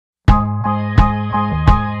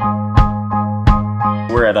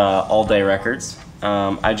at All Day Records.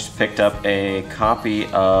 I just picked up a copy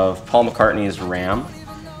of Paul McCartney's Ram,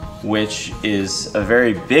 which is a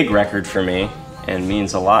very big record for me and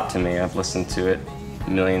means a lot to me. I've listened to it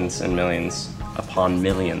millions and millions upon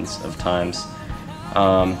millions of times.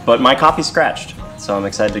 But my copy's scratched, so I'm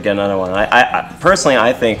excited to get another one. I personally,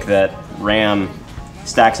 I think that Ram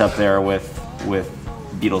stacks up there with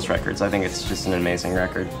Beatles records. I think it's just an amazing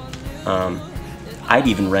record. I'd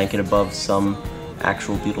even rank it above some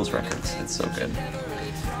actual Beatles records. It's so good.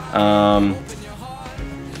 I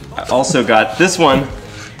also got this one,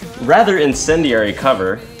 rather incendiary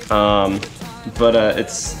cover, but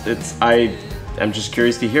I'm just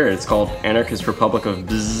curious to hear it. It's called Anarchist Republic of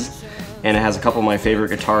Bzz, and it has a couple of my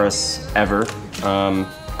favorite guitarists ever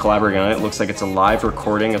collaborating on it. It looks like it's a live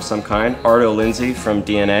recording of some kind. Arto Lindsay from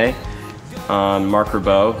DNA, Mark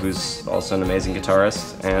Ribot, who's also an amazing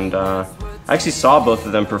guitarist, and I actually saw both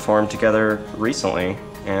of them perform together recently,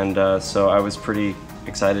 and so I was pretty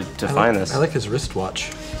excited to find this. I like his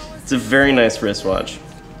wristwatch. It's a very nice wristwatch.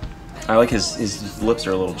 I like his lips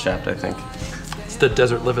are a little chapped, I think. It's the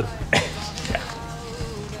desert living.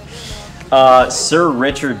 Sir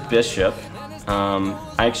Richard Bishop.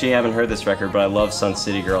 I actually haven't heard this record, but I love Sun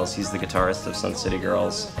City Girls. He's the guitarist of Sun City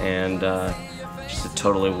Girls, and just a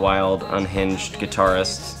totally wild, unhinged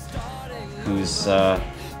guitarist who's, I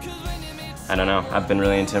don't know, I've been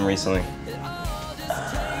really into him recently.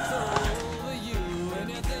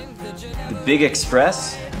 The Big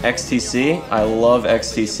Express, XTC. I love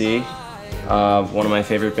XTC. One of my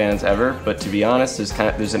favorite bands ever, but to be honest,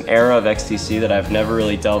 there's an era of XTC that I've never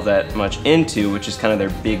really delved that much into, which is kind of their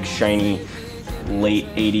big, shiny, late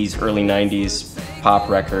 80s, early 90s pop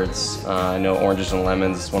records. I know Oranges and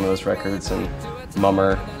Lemons is one of those records, and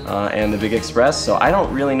Mummer, and The Big Express, so I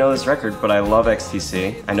don't really know this record, but I love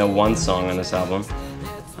XTC. I know one song on this album,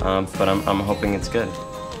 but I'm hoping it's good.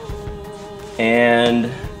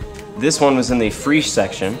 And this one was in the free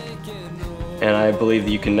section, and I believe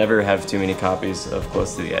that you can never have too many copies of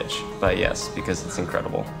Close to the Edge. But yes, because it's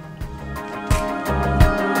incredible.